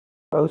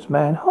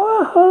Ghostman,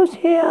 who's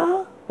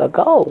here? The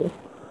gull.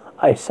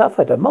 I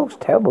suffered a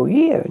most terrible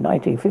year in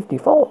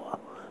 1954.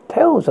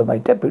 Tales of my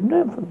debut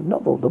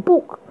novel, the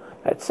book,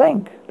 that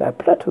sank, that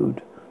plateaued,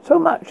 so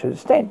much to the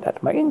extent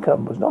that my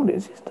income was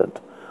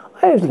non-existent.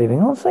 I was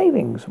living on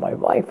savings. My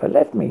wife had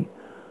left me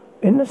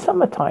in the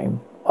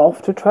summertime,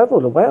 off to travel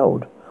the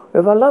world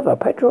with her lover,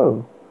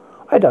 Pedro.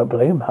 I don't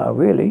blame her,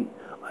 really.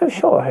 I'm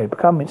sure I had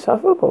become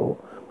insufferable.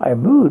 My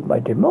mood, my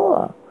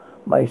demeanor,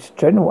 my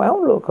general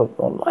outlook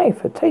on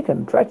life had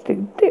taken a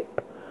drastic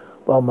dip,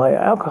 while my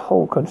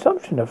alcohol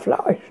consumption had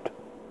flourished.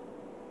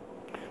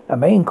 The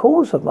main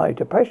cause of my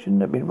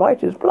depression had been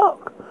writer's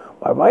block.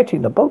 While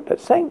writing The Boat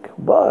That Sank,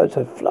 words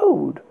had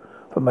flowed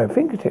from my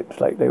fingertips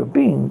like they were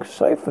being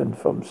siphoned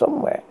from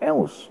somewhere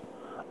else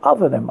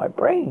other than my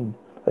brain.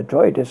 The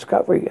joy of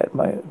discovery that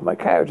my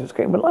characters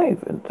came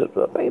alive into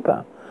the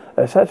paper.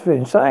 A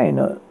satisfying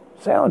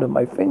sound of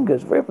my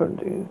fingers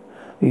rhythmically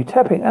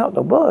tapping out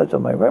the words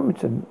on my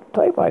Remington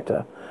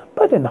typewriter.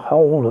 But in the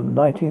whole of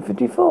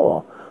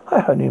 1954,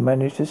 I only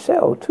managed to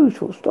sell 2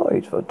 short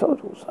stories for a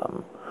total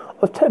sum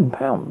of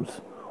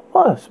 £10.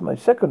 Whilst my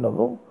second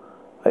novel,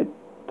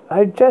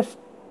 I just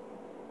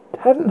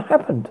hadn't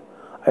happened.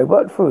 I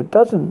worked through a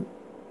dozen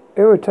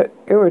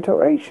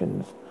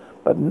iterations,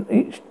 but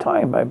each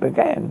time I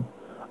began,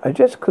 I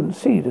just couldn't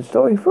see the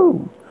story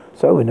through.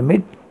 So in the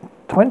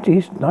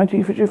mid-20s,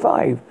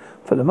 1955,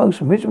 for the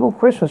most miserable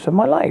Christmas of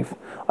my life,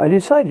 I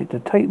decided to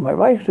take my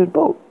writer's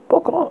book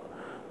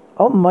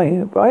on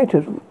my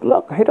writer's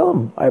block head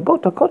on. I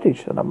bought a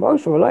cottage on a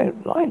Rosal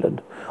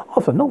Island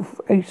off the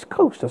north-east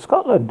coast of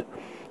Scotland.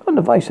 On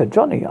the advice of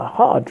Johnny, a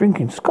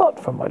hard-drinking Scot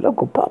from my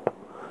local pub,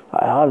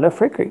 I left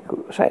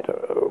Frickrick sat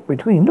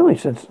between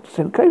Lewis and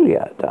St.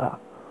 Clear,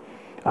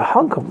 a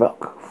hunk of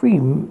rock 3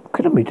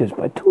 kilometres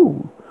by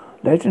 2.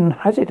 Legend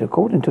has it,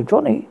 according to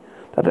Johnny,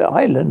 that the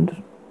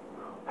island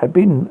had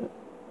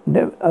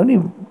only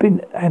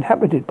been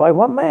inhabited by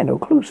one man who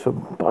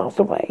passed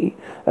away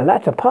the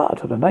latter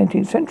part of the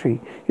 19th century.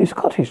 His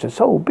cottage, the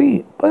sole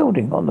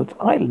building on the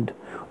island,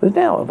 was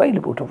now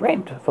available to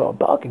rent for a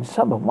bargain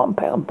sum of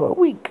 £1 per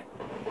week.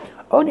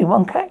 Only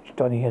one catch,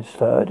 Johnny had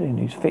stirred in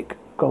his thick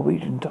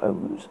Norwegian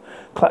tones,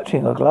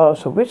 clutching a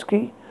glass of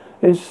whiskey.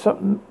 There's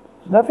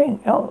nothing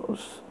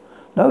else.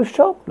 No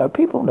shop, no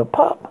people, no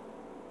pub.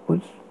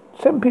 Would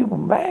send people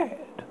mad.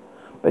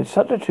 But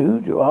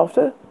solitude you're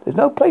after, there's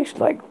no place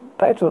like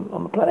that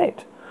on the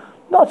planet.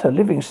 Not a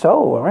living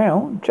soul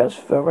around, just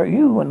for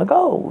you and the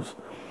gulls.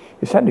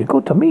 It sounded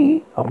good to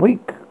me. A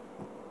week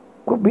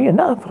would be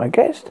enough, I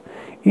guessed.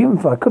 Even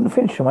if I couldn't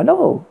finish my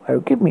novel, it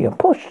would give me a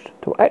push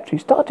to actually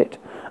start it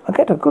and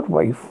get a good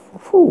way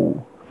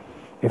through.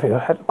 If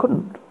I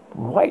couldn't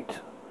write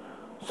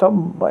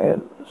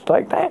somewhere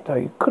like that,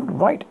 I couldn't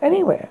write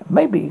anywhere.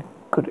 Maybe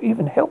could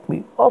even help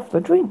me off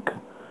the drink.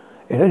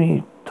 It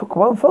only took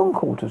one phone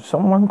call to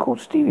someone called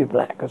Stevie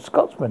Black, a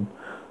Scotsman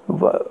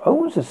who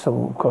owns a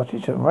small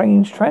cottage and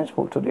arranged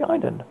transport to the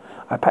island.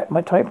 I packed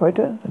my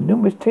typewriter and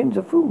numerous tins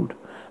of food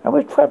and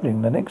was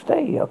travelling the next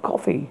day. A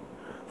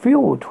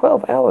coffee-fueled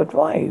 12-hour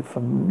drive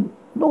from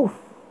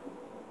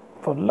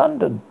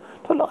London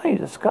to lie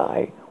in the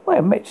sky, where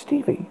I met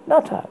Stevie.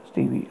 Nutter,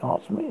 Stevie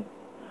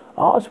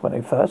asked when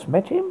I first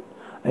met him,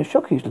 and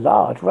shook his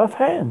large, rough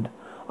hand.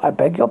 I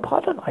beg your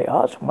pardon, I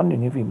asked,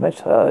 wondering if he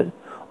misheard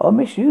or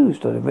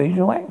misused the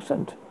regional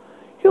accent.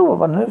 You were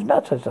one of those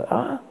nutters,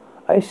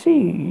 I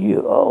see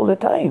you all the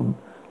time,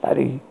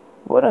 laddie.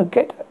 Wanna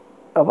get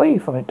away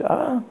from it,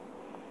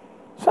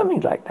 Something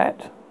like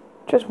that.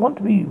 Just want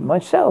to be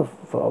myself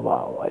for a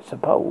while, I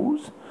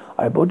suppose.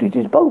 I boarded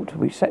his boat.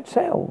 We set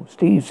sail.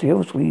 Steve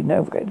seriously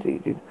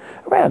navigated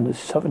around the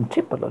southern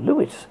tip of the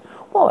Lewis,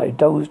 while I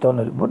dozed on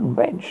a wooden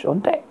bench on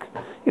deck.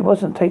 He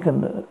wasn't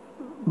taking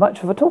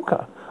much of a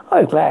talker.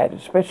 I was glad,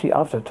 especially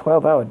after a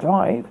 12-hour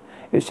drive.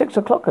 It was 6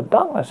 o'clock and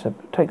darkness had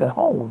taken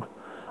hold.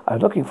 I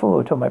was looking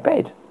forward to my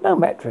bed. No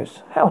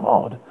mattress. How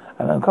hard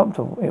and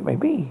uncomfortable it may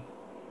be.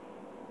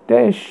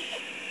 There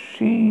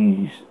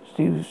she,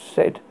 Steve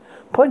said,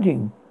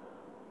 pointing.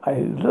 I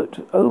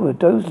looked over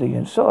dozily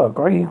and saw a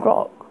grey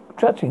rock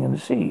jutting in the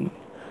sea.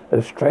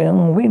 A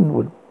strong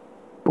wind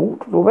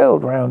brought the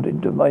world round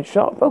into my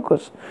sharp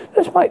focus.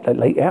 Despite the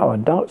late hour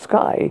and dark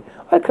sky,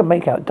 I could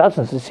make out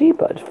dozens of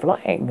seabirds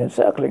flying and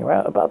circling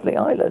around above the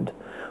island.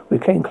 We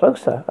came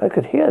closer. I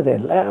could hear their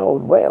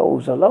loud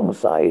wails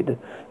alongside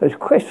those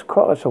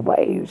crisscross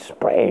waves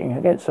spraying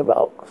against the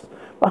rocks.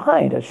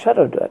 Behind, I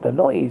shuddered at the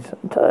noise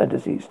and turned to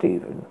see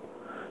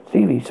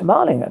Stevie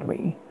smiling at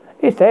me.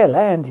 It's their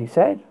land, he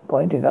said,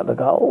 pointing at the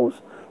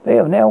gulls. They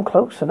are now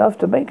close enough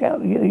to make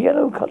out the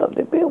yellow colour of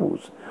their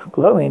bills,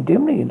 glowing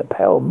dimly in the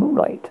pale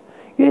moonlight.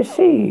 You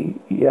see,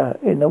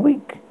 in a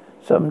week,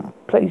 some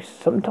place,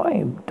 some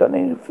time. Don't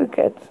even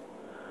forget.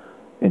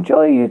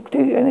 Enjoy your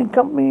tea and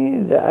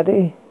company,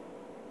 laddie.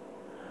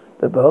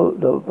 The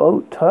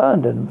boat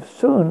turned, and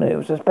soon it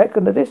was a speck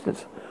in the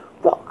distance.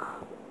 Rock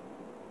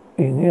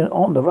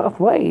on the rough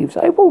waves.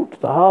 I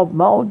walked the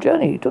half-mile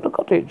journey to the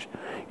cottage,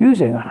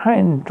 using a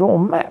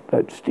hand-drawn map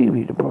that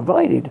Stevie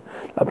provided.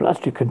 The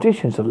blustery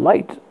conditions of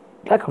light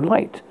lack of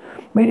light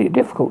made it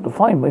difficult to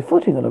find my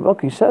footing on the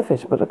rocky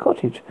surface, but the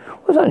cottage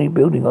was only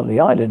building on the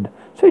island,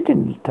 so it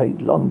didn't take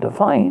long to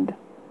find.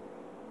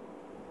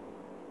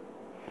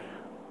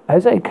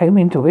 As I came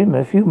into within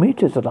a few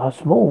meters of our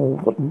small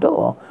wooden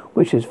door,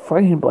 which is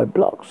framed by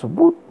blocks of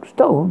wood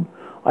stone,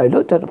 I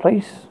looked at the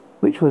place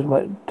which was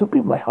to be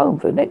my home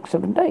for the next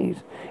 7 days.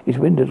 Its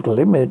windows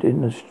glimmered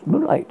in the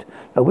moonlight,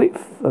 the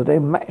width of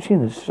them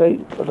matching the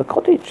shape of the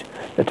cottage.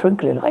 The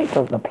twinkling light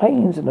on the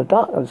plains and the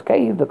darkness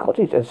gave the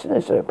cottage a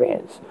sinister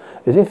appearance,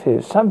 as if there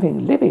was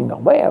something living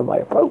aware of my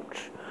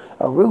approach.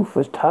 A roof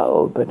was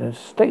tiled but in a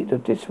state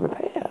of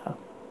disrepair.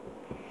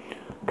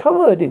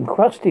 Covered in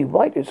crusty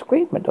white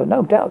excrement, or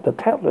no doubt the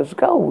countless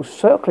gulls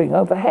circling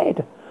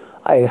overhead.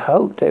 I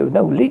hoped there were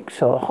no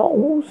leaks or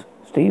holes.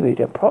 Stevie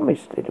had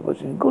promised that it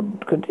was in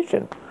good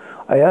condition.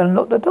 I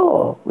unlocked the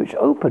door, which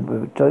opened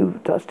with a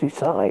dusty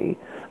sigh.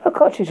 The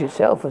cottage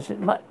itself was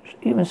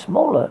even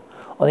smaller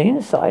on the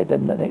inside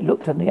than it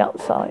looked on the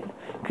outside.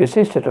 It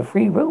consisted of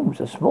 3 rooms,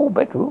 a small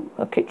bedroom,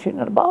 a kitchen,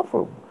 and a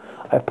bathroom.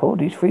 I pulled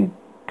these 3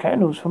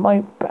 candles from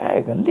my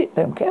bag and lit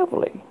them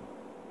carefully,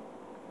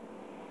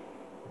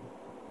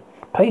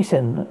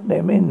 placing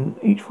them in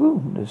each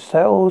room. The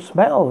smell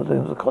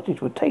the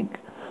cottage would take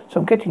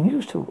some getting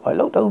used to. I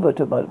looked over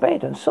to my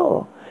bed and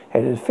saw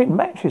it had a thin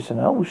mattress and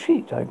an old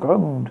sheet. I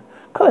groaned,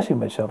 cursing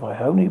myself. I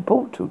only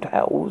bought 2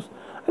 towels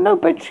and no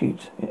bed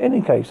sheets. In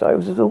any case, I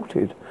was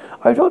exhausted.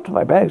 I dropped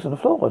my bags on the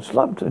floor and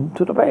slumped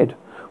into the bed,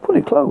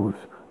 fully clothed.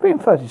 Within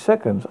 30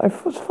 seconds, I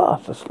was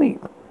fast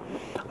asleep.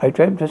 I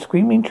dreamt of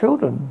screaming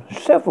children.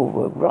 Several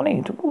were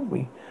running toward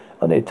me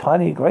on their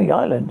tiny grey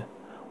island,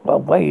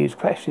 while waves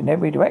crashed in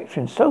every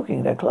direction,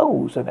 soaking their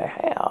clothes and their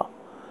hair.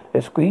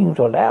 Their screams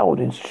were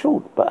loud in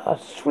short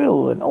bursts,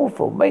 shrill and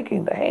awful,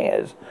 making the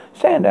hairs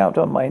stand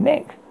on my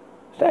neck.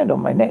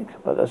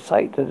 But the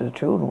sight of the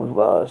children was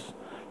worse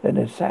than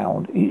the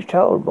sound. Each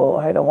child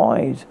had no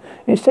eyes.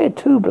 Instead,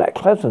 2 black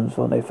chasms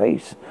on their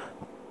face,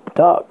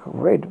 dark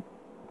red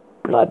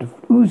blood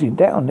oozing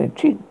down their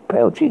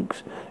pale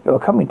cheeks. They were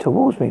coming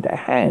towards me, their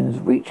hands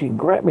reaching,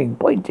 grabbing,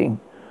 pointing.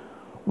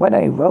 When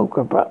I woke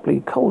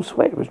abruptly, cold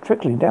sweat was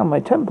trickling down my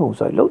temples.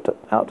 I looked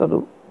out to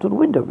the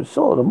window and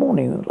saw the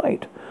morning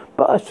light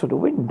burst through the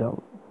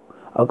window.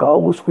 A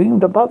gull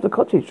screamed above the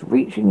cottage,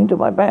 reaching into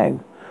my bag.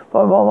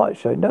 By my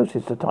watch, I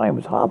noticed the time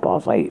was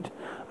 8:30,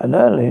 an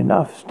early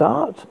enough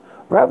start.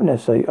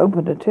 Ravenous, I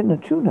opened a tin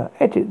of tuna,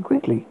 ate it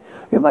quickly,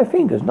 with my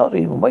fingers not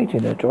even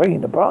waiting to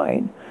drain the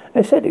brine.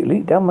 Instead, it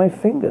leaked down my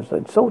fingers,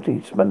 a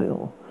salty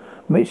smell,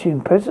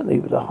 mixing presently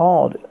with the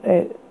hard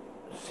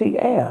sea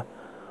air.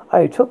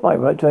 I took my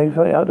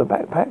telephone out of the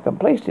backpack and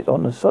placed it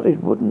on the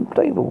solid wooden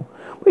table,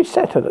 which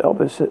sat at the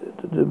opposite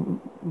the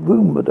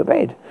room of the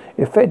bed.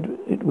 It fed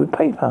it with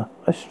paper.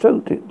 I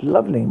stroked it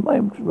lovingly. My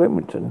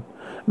Remington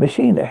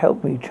machine that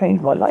helped me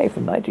change my life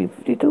in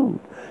 1952.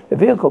 The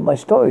vehicle of my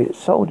story is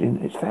sold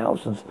in its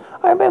thousands.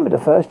 I remember the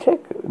first check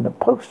in the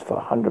post for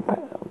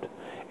 £100.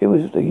 It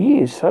was the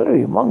year's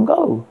salary in one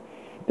go.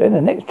 Then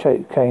the next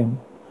check came,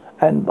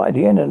 and by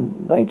the end of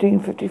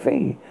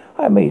 1953,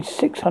 I made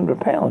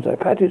 £600. I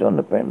patted on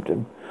the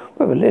Brampton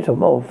with a little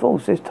more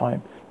force this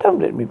time. Don't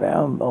let me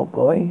down, old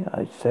boy,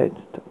 I said.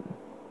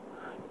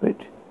 But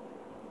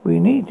we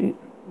need it.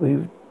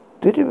 We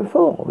did it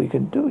before. We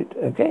can do it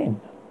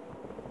again.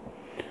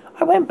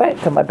 I went back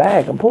to my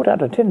bag and pulled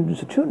out a tin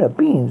of tuna,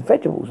 beans,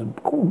 vegetables, and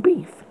corned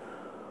beef.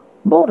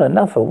 More than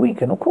enough for a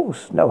week, and of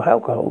course, no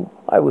alcohol.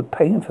 I would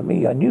pay for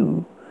me. I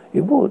knew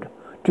it would.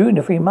 During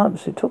the 3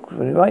 months it took to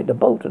write the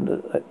boat and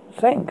the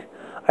sank,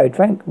 I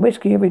drank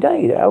whiskey every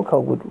day. The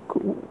alcohol would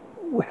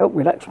help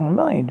relax my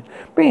mind,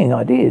 bringing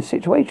ideas,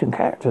 situation,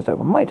 characters that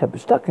might have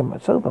been stuck in my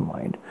sober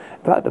mind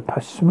without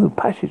the smooth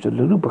passage of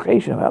the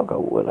lubrication of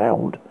alcohol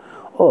allowed.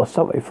 Or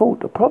so I thought.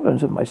 The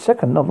problems of my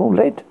second novel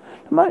led to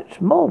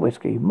much more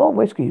whiskey. More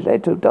whiskey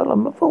led to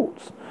duller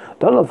thoughts.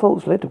 Duller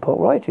thoughts led to poor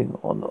writing,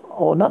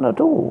 or none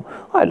at all.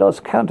 I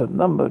lost count of the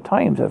number of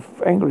times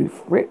I've angrily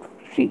ripped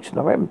sheets in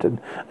the Remington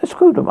and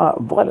screwed them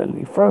up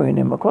violently, throwing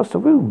him across the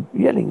room,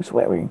 yelling,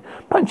 swearing,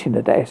 punching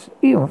the desk,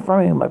 even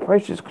throwing my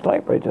precious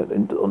typewriter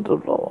onto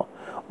the floor.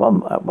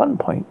 At one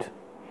point,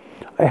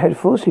 I had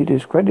falsely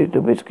discredited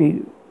the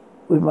whiskey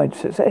with my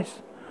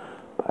success.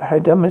 But I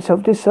had done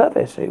myself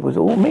disservice. It was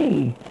all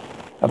me.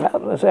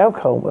 Without this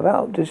alcohol,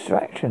 without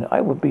distraction,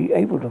 I would be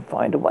able to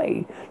find a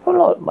way to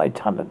unlock my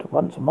talent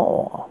once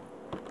more.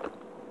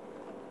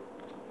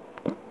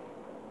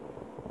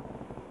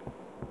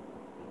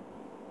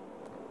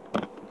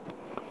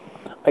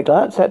 I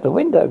glanced at the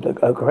window.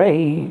 A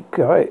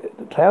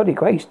cloudy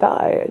grey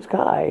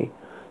sky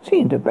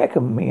seemed to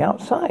beckon me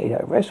outside.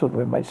 I wrestled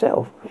with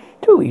myself.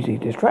 Too easily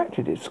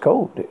distracted. I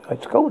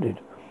scolded.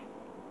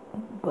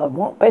 But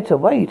what better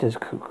way to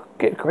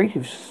get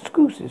creative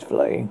excuses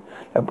flowing?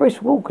 A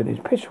brisk walk in his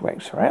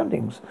picturesque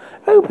surroundings.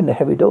 I opened the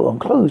heavy door and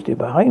closed it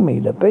behind me,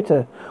 the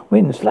bitter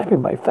wind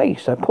slapping my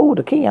face. I pulled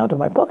the key out of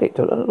my pocket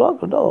to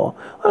unlock the door.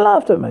 I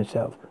laughed at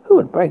myself. Who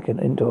would break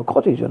into a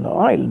cottage on an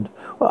island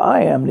where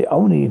I am the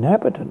only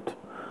inhabitant?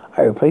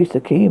 I replaced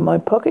the key in my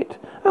pocket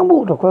and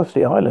walked across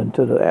the island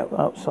to the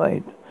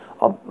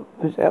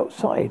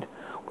outside,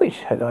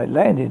 which had I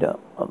landed up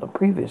on the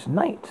previous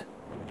night.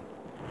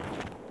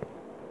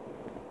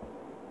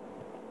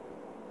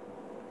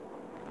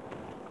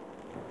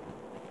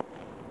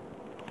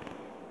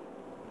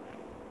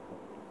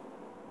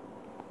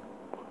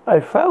 I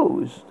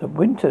froze, the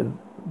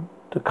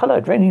colour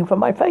draining from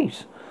my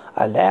face.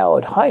 A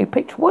loud,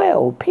 high-pitched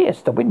wail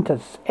pierced the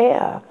winter's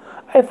air.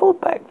 I thought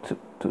back to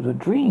the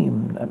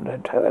dream that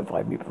had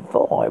terrified me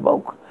before I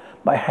woke.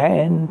 My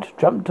hand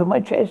jumped to my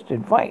chest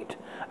in fright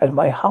as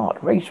my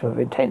heart raced with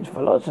intense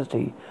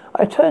velocity.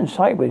 I turned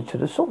sideways to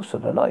the source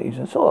of the noise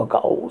and saw a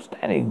gull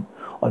standing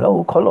on an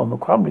old column of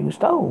crumbling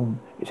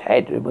stone. Its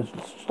head was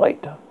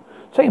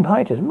same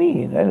height as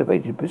me in an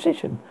elevated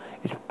position.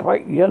 Its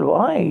bright yellow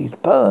eyes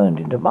burned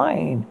into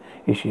mine.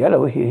 Its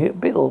yellow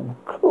bill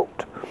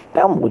crooked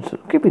downwards,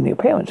 giving the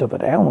appearance of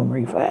an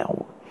angry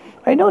fowl.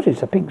 I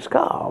noticed a pink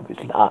scar of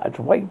its large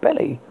white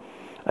belly.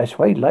 I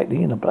swayed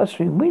lightly in a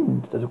blustering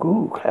wind. The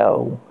threw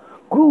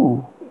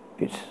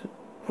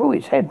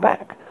its head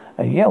back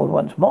and yelled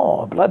once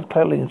more, a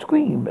blood-curdling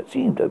scream that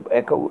seemed to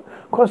echo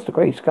across the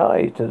grey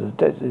skies to the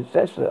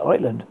desolate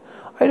island.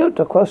 I looked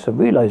across and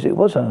realized it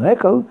wasn't an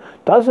echo.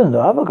 Dozens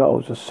of other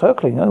gulls were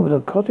circling over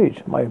the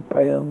cottage. My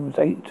bones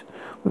ached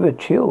with a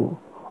chill,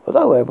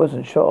 although I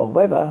wasn't sure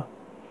whether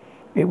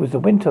it was the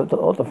winter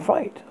or the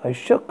fright. I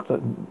shook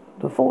the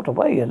thought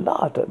away and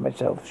laughed at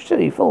myself.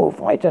 Silly fool,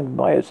 frightened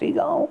by a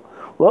seagull.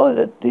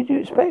 What did you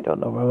expect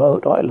on a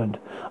remote island?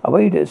 I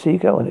waved at the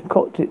seagull and it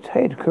cocked its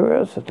head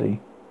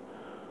curiously.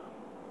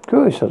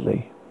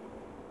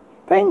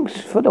 Thanks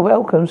for the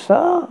welcome,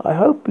 sir. I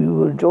hope you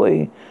will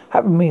enjoy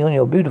having me on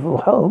your beautiful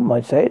home, I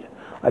said.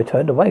 I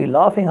turned away,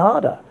 laughing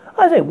harder.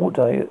 As I looked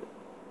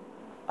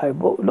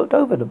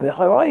over the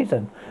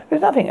horizon. There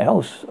was nothing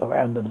else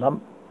around the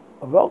lump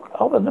of rock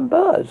other than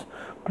birds.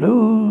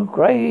 Blue,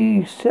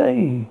 grey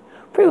sea,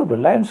 filled the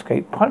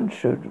landscape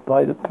punctured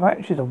by the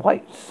patches of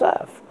white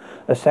surf.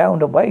 The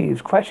sound of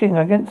waves crashing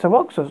against the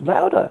rocks was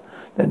louder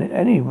than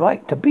any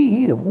right to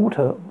be, the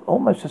water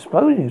almost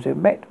exploding as it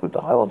met with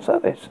the hard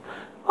surface.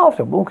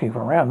 After walking for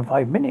around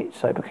 5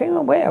 minutes, I became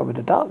aware of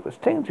the darkness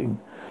tinging.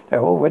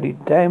 There were already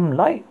dim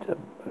light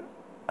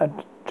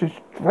just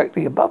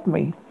directly above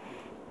me.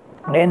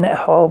 Then that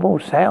horrible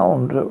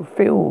sound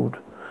filled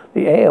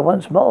the air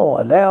once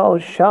more, a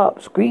loud,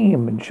 sharp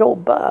scream in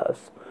short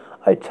bursts.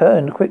 I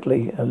turned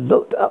quickly and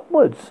looked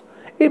upwards.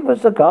 It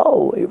was the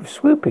gull. It was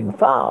swooping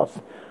fast.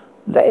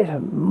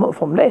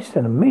 From less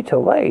than a metre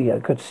away, I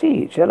could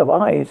see its yellow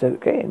eyes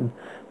again.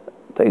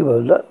 They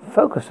were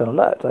focused and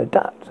alert. I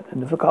ducked,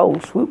 and the gull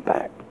swooped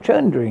back,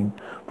 churning,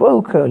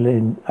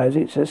 broken as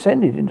it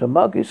ascended into the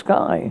muggy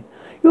sky.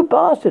 You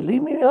bastard,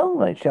 leave me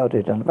alone, I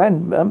shouted, and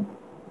ran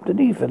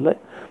underneath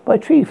my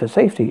tree for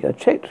safety. I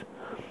checked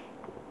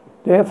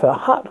there for a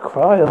hut,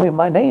 crying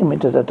my name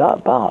into the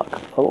dark bark,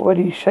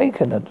 already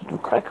shaken at the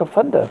crack of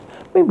thunder,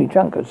 made me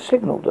drunk and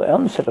signalled the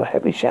onset of a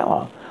heavy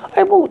shower.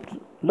 I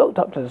looked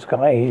up to the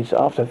skies.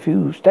 After a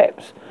few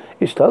steps,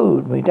 it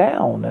slowed me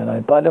down,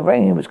 and by the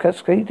rain was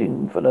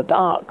cascading from the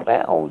dark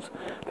clouds,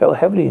 fell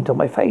heavily into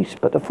my face.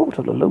 But the thought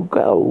of the little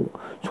girl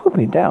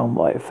swooping down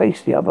while I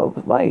faced the other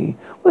way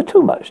was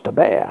too much to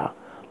bear.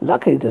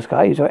 Luckily, the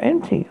skies were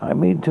empty. I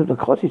made it to the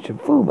cottage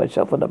and threw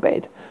myself on the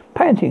bed,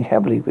 panting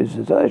heavily with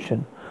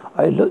exertion.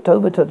 I looked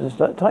over to the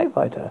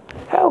typewriter.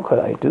 How could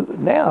I do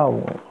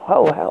now?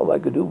 How I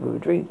could do with a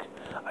drink?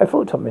 I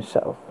thought to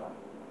myself.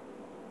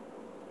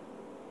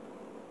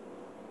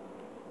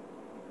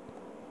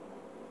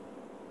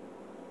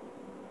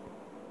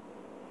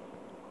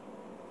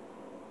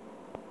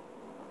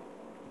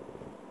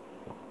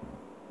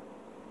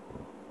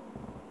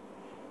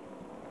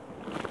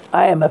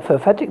 I am a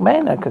pathetic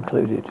man, I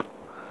concluded.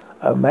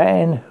 A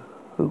man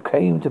who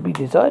came to be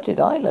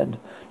deserted island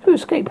to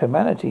escape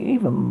humanity.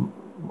 Even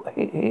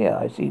here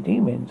I see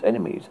demons,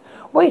 enemies,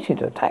 waiting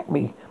to attack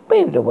me.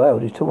 Maybe the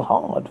world is too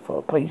hard for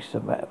a place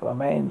for a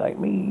man like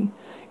me.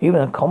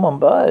 Even the common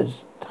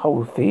birds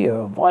hold fear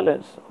of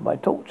violence of my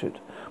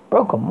tortured,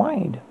 broken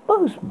mind.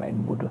 Most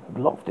men would have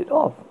laughed it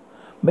off.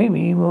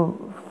 Maybe even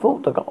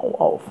thought to go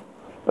off.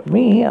 But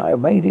me, I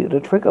made it the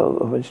trigger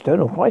of an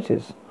external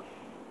crisis.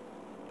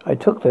 I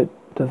took the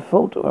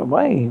thought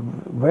away.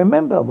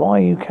 Remember why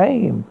you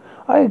came.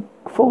 I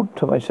thought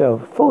to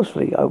myself.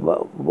 Forcefully, I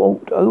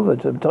walked over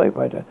to the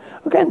typewriter,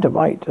 began to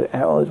write. The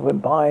hours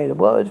went by, the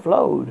words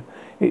flowed.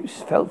 It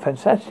felt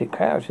fantastic.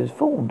 Characters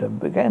formed and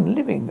began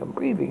living and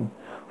breathing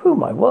through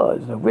my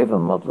words. The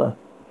rhythm of the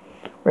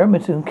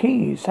Remington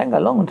keys sang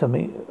along to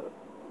me,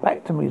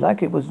 back to me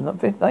like it was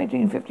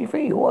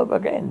 1953 all over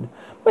again.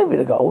 Maybe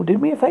the gull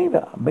did me a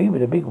favour. Maybe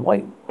the big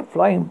white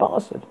flying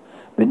bastard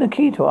been the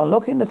key to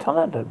unlocking the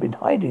talent that had been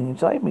hiding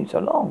inside me so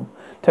long.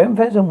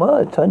 10,000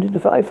 words turned into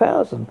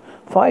 5,000.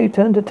 5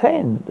 turned to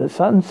 10. The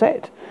sun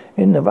set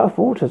in the rough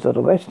waters of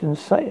the western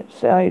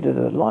side of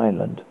the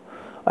island.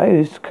 I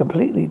was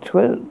completely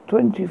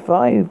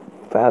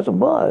 25,000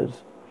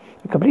 words.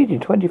 I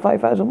completed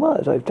 25,000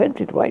 words. I was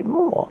tempted to write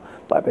more,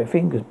 but my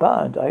fingers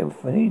burned. I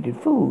needed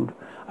food.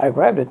 I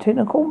grabbed a tin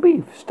of corned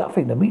beef,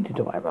 stuffing the meat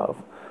into my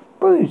mouth.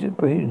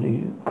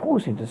 Breathing,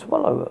 pausing to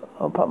swallow,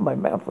 but my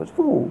mouth was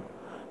full.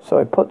 So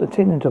I put the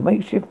tin into a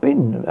makeshift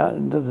bin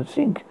under the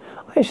sink.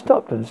 I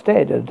stopped and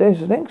stared at the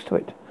desk next to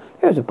it.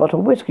 There was a bottle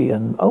of whiskey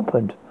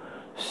unopened,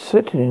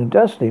 sitting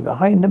dustily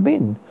behind the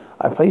bin.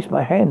 I placed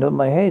my hand on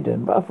my head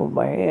and ruffled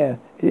my hair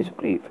in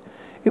disbelief.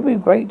 It would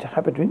be great to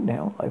have a drink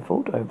now, I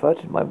thought. I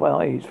averted my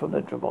eyes from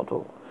the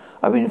bottle.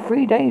 I've been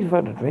 3 days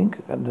without a drink,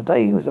 and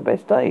today was the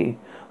best day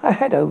I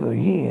had over a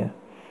year.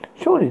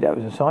 Surely that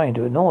was a sign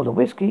to ignore the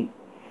whiskey.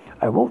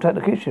 I walked out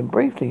the kitchen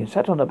briefly and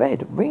sat on the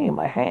bed, wringing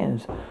my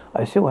hands.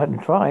 I still hadn't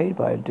tried,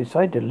 but I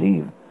decided to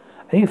leave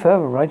any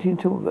further writing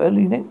till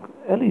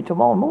early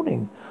tomorrow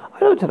morning.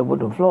 I looked at the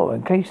wooden floor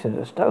encased in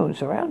the stone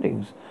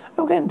surroundings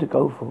and decided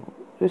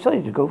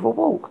to go for a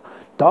walk.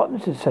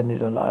 Darkness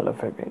descended on Isla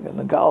Ferric, and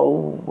the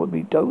gull would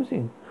be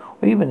dozing,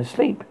 or even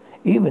asleep.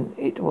 If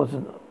it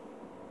wasn't,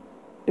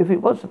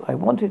 I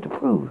wanted to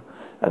prove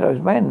that I was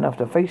man enough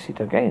to face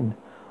it again.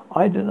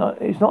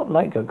 It's not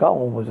like a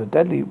gull was a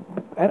deadly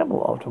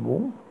animal after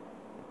all.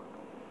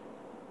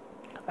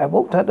 I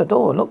walked out the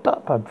door and looked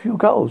up. A few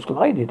gulls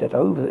glided at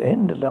over the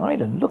end of the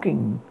island,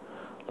 looking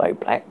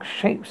like black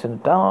shapes in the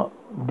dark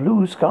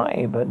blue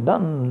sky, but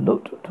none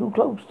looked too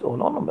close or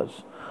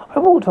anonymous. I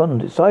walked on,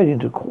 deciding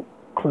to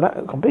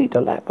complete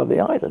a lap of the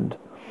island.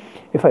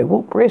 If I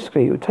walked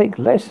briskly, it would take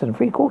less than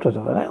 3/4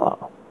 of an hour.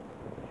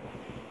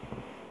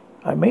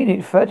 I made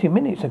it 30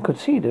 minutes and could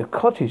see the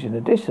cottage in the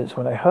distance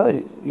when I heard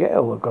it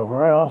yell, a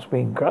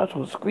grasping,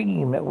 guttural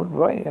scream that would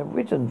have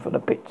risen from the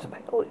pits of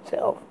hell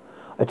itself.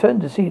 I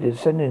turned to see the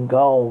descending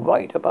gull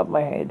right above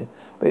my head,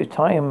 but it's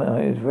time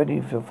I was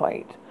ready to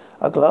fight.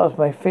 I clasped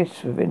my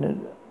fists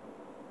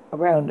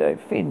around a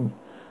thin,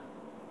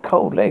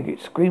 cold leg,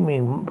 its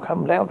screaming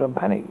become louder and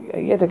panic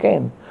yet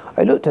again.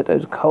 I looked at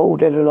those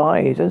cold yellow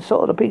eyes and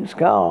saw the pink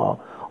scar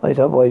on its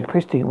otherwise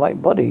pristine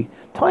white body.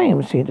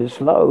 Time seemed to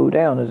slow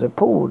down as I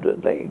pulled the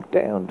leg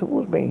down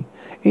towards me.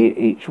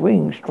 Each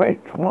wing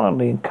stretched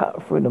wildly and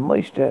cut through the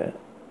moisture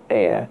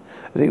air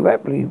as it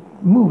rapidly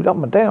moved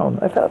up and down.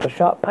 I felt a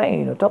sharp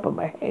pain on the top of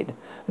my head,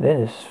 and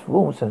then a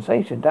warm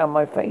sensation down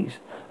my face.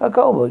 A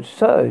gull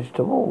surged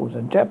towards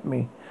and jabbed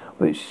me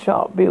with its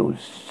sharp bill,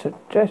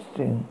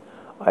 suggesting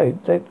I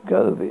let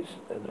go of its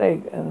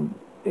leg, and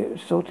it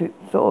soared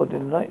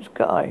in the night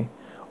sky.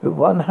 With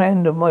one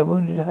hand on my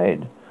wounded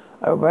head,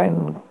 I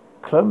ran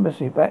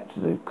clumsily back to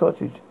the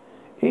cottage.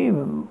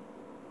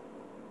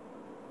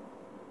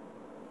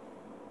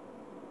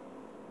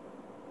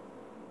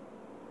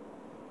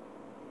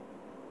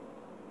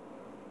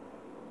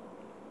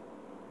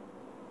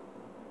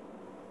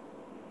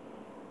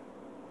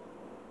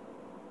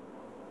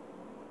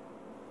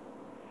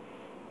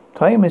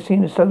 Time had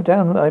seemed to slow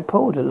down. I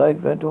pulled the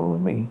leg that with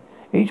me.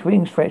 Each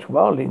wing stretched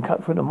wildly and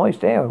cut through the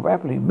moist air and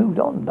rapidly moved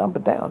on, up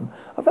and down.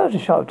 I felt a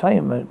sharp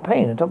pain on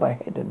the top of my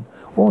head and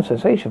warm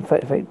sensation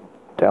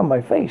down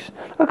my face.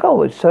 A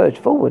gull had surged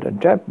forward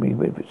and jabbed me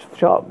with its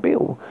sharp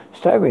bill.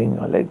 Staggering,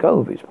 I let go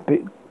of its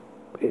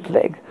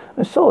leg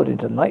and soared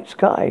into the night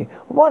sky.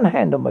 With one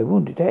hand on my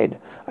wounded head,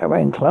 I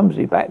ran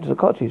clumsily back to the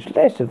cottage.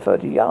 Less than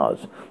 30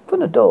 yards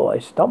from the door, I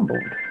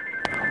stumbled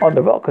on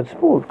the rock and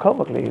sprawled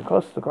comically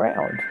across the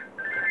ground,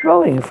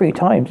 rolling 3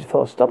 times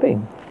before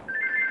stopping.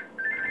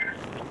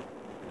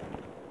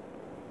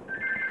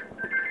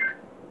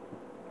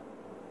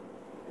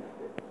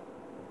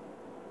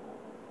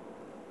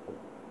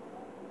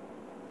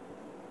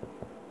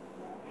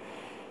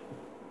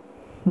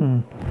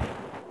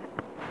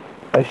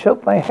 I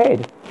shook my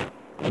head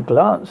and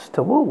glanced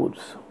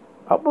upwards.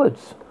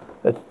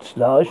 The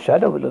large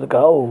shadow of the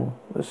gull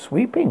was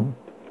sweeping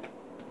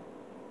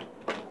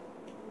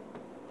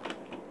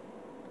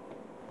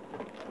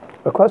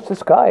across the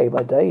sky.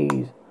 My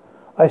daze,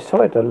 I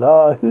saw it,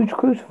 a huge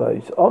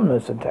crucifix,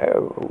 ominous and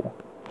terrible.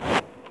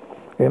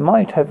 You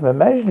might have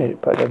imagined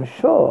it, but I'm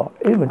sure,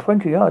 even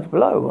 20 yards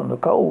below on the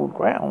cold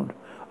ground,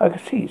 I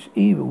could see its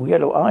evil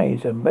yellow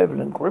eyes and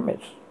malevolent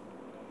grimace.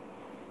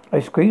 I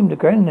screamed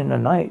again in the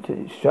night,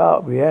 its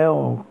sharp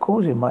yell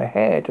causing my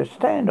hair to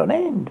stand on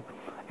end,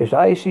 its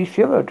icy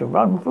shiver to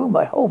run through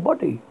my whole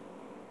body.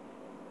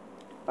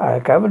 I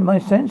gathered my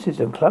senses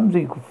and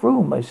clumsily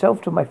threw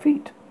myself to my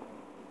feet.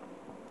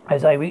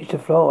 As I reached the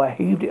floor, I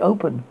heaved it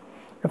open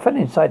and fell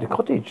inside the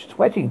cottage,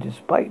 sweating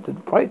despite the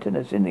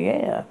brightness in the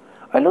air.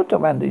 I looked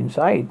around the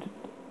inside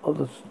of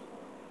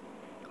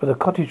the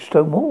cottage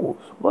stone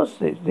walls. Was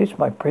this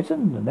my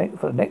prison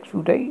for the next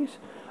few days?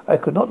 I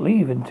could not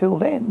leave until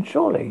then,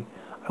 surely.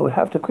 I would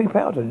have to creep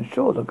out and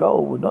ensure the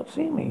gull would not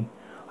see me.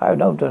 I have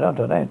no doubt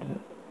of that.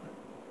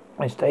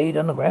 I stayed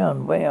on the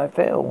ground where I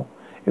fell.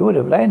 It would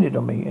have landed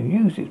on me and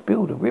used its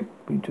bill to rip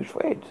me to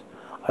shreds.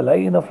 I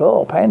lay on the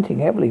floor, panting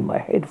heavily, my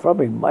head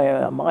throbbing.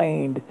 My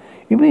mind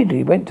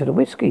immediately went to the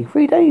whiskey.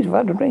 3 days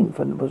without a drink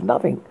was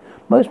nothing.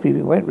 Most people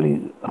who weren't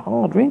really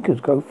hard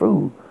drinkers go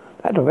through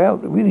that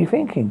without really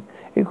thinking.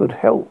 It could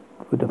help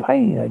with the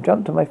pain. I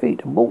jumped to my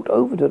feet and walked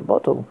over to the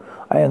bottle.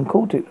 I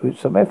uncaught it with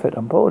some effort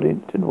and poured it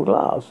into a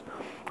glass.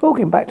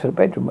 Walking back to the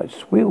bedroom, I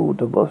swilled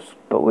the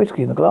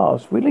whiskey in the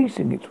glass,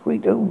 releasing its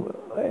sweet smell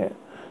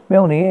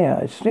in the air.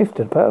 I sniffed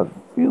the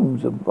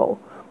perfumes and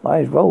my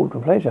eyes rolled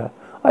with pleasure.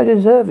 I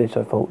deserve this,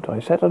 I thought. I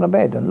sat on the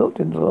bed and looked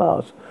into the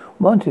glass,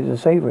 wanted to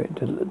savour it,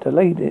 to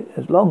delay it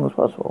as long as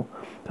possible,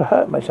 to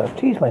hurt myself,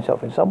 tease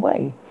myself in some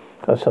way,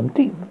 for some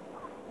deep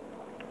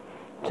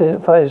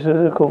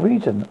physical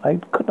reason I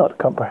could not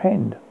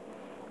comprehend.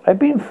 I'd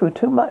been through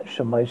too much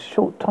in my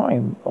short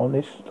time on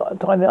this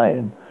tiny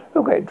island. I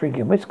regret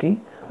drinking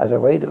whiskey. As I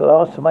raised the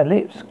glass to my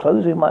lips,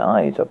 closing my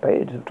eyes, I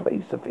prepared to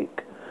taste the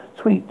thick,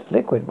 sweet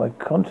liquid. My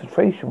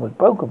concentration was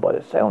broken by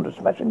the sound of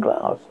smashing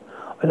glass.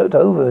 I looked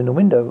over in the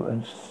window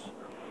and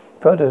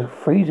felt a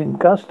freezing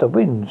gust of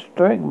wind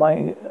stirring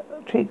my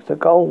cheeks. The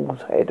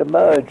gull's head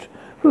emerged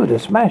through the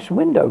smashed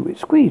window. It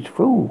squeezed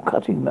through,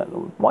 cutting the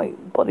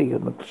white body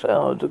of the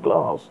shards of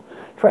glass.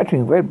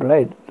 Trattering red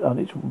blood on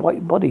its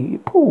white body,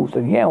 it paused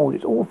and yelled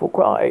its awful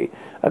cry,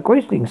 a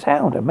grisling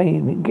sound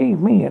that gave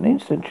me an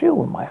instant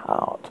chill in my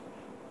heart.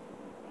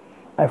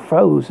 I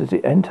froze as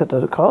it entered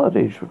the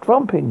cottage,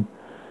 drumping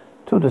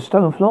to the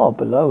stone floor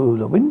below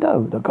the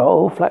window. The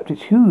gull flapped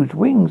its huge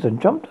wings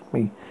and jumped at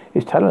me,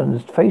 its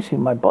talons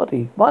facing my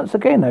body. Once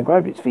again I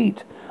grabbed its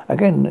feet.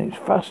 Again it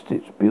thrust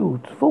its bill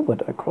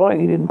forward. I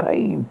cried in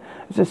pain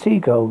as the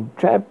seagull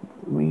jabbed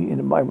me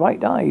in my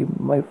right eye,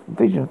 my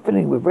vision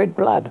filling with red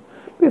blood.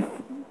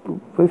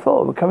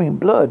 Before becoming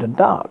blurred and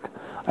dark,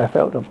 I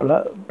felt the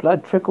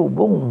blood trickle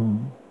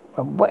warm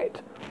and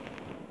wet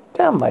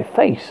down my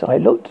face. I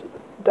looked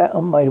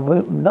down my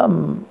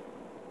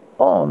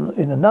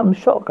in a numb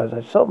shock as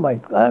I saw my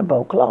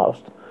eyeball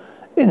clasped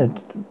in a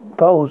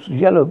bull's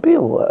yellow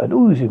bill and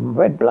oozing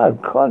red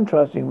blood,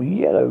 contrasting with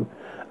yellow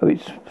of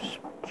its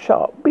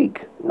sharp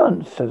beak.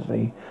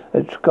 Nonsensely,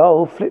 the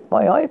gull flipped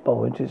my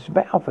eyeball into its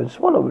mouth and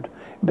swallowed.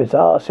 A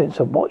bizarre sense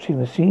of watching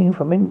the scene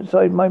from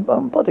inside my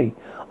own body.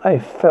 I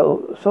saw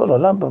the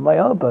lump of my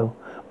elbow,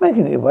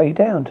 making its way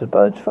down to the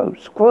bird's throat,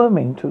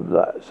 squirming to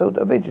that sort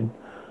of vision.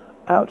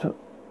 Out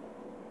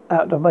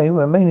of my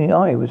remaining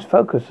eye was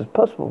focused as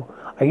possible.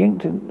 I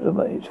yanked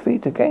its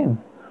feet again,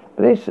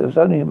 but this was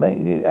only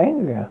making it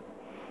angrier.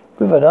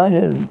 With a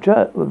violent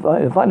jerk,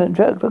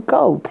 the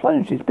gull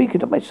plunged its beak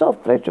into my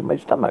soft flesh of my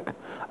stomach.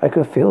 I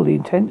could feel the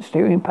intense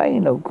searing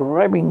pain of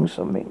grabbing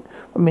something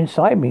from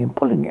inside me and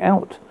pulling it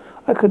out.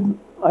 I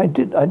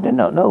did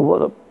not know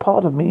what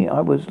part of me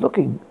I was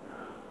looking.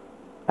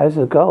 As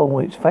the gull,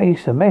 its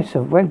face a mess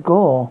of red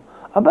gore,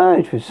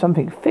 emerged with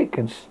something thick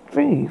and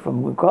stringy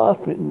from a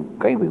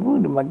gaping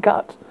wound in my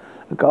gut.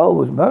 The gull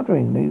was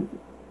murdering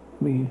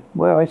me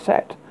where I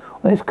sat,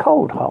 on this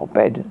cold, hard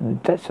bed in a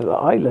desolate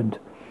island.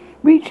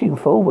 Reaching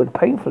forward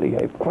painfully,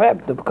 I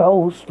grabbed the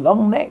gull's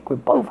long neck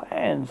with both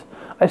hands.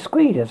 I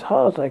squeezed as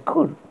hard as I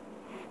could.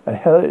 I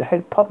heard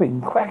head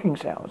popping, cracking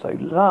sounds. I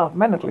laughed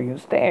manically and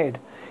stared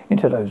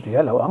into those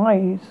yellow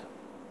eyes.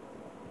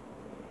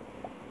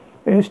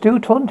 It was still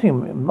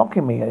taunting me,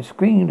 mocking me. I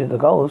screamed in the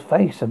gull's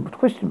face and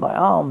twisted my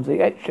arms,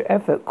 the extra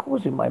effort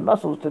causing my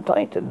muscles to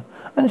tighten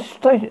and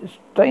strain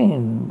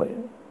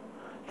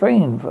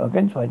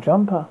against my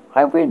jumper.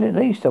 I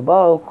released a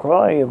wild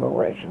cry of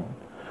aggression.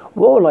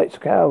 Warlight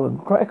scowled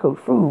and crackled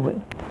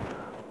through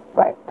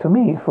back to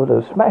me through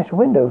the smashed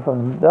window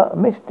from the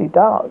misty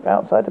dark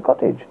outside the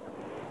cottage.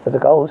 As the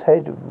gull's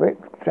head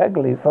ripped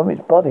jaggedly from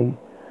its body,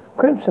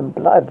 crimson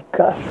blood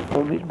gushed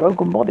from its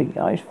broken body.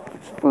 I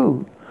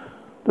threw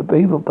the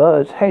evil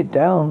bird's head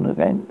down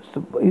against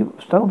the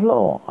stone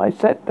floor. I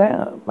sat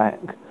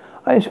back.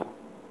 I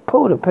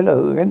pulled a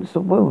pillow against the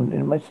wound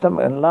in my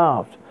stomach and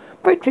laughed.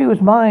 Victory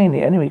was mine.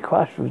 The enemy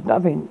crushed with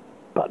nothing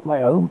but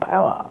my own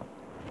power.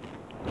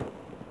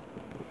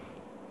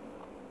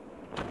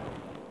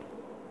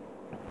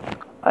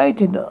 I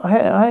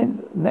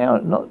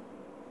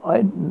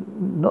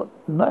not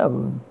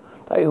known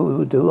that he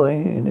would do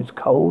in his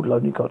cold,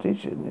 lonely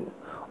cottage on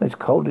this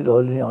cold,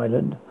 lonely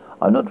island.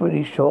 I'm not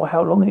really sure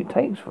how long it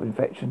takes for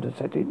infection to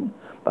set in,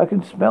 but I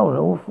can smell an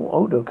awful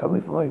odour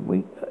coming from my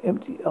weak,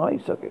 empty eye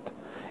socket.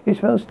 It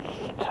smells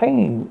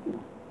tangy,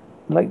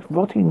 like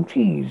rotting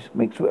cheese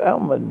mixed with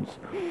almonds.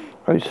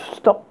 I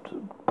stopped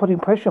putting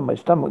pressure on my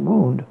stomach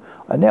wound.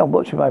 I'm now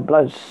watching my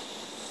blood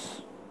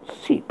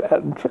seep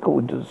out and trickle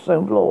into the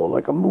stone floor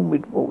like a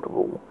moonlit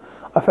waterfall.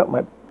 I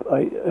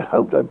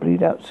hoped I'd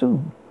bleed out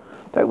soon.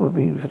 That would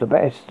be for the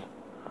best.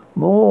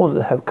 More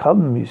that have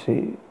come, you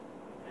see.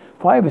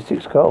 5 or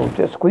 6 girls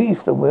just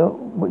squeezed the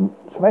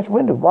smashed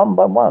window one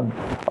by one.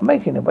 I'm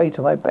making their way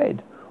to my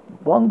bed.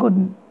 One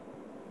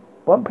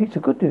piece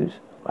of good news.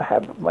 I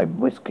have my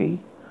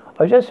whiskey.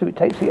 I just it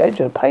takes the edge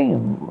of the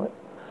pain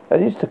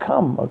that is to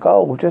come. A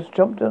girl just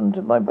jumped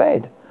onto my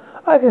bed.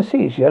 I can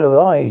see its yellow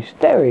eyes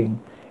staring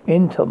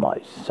into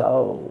my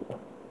soul.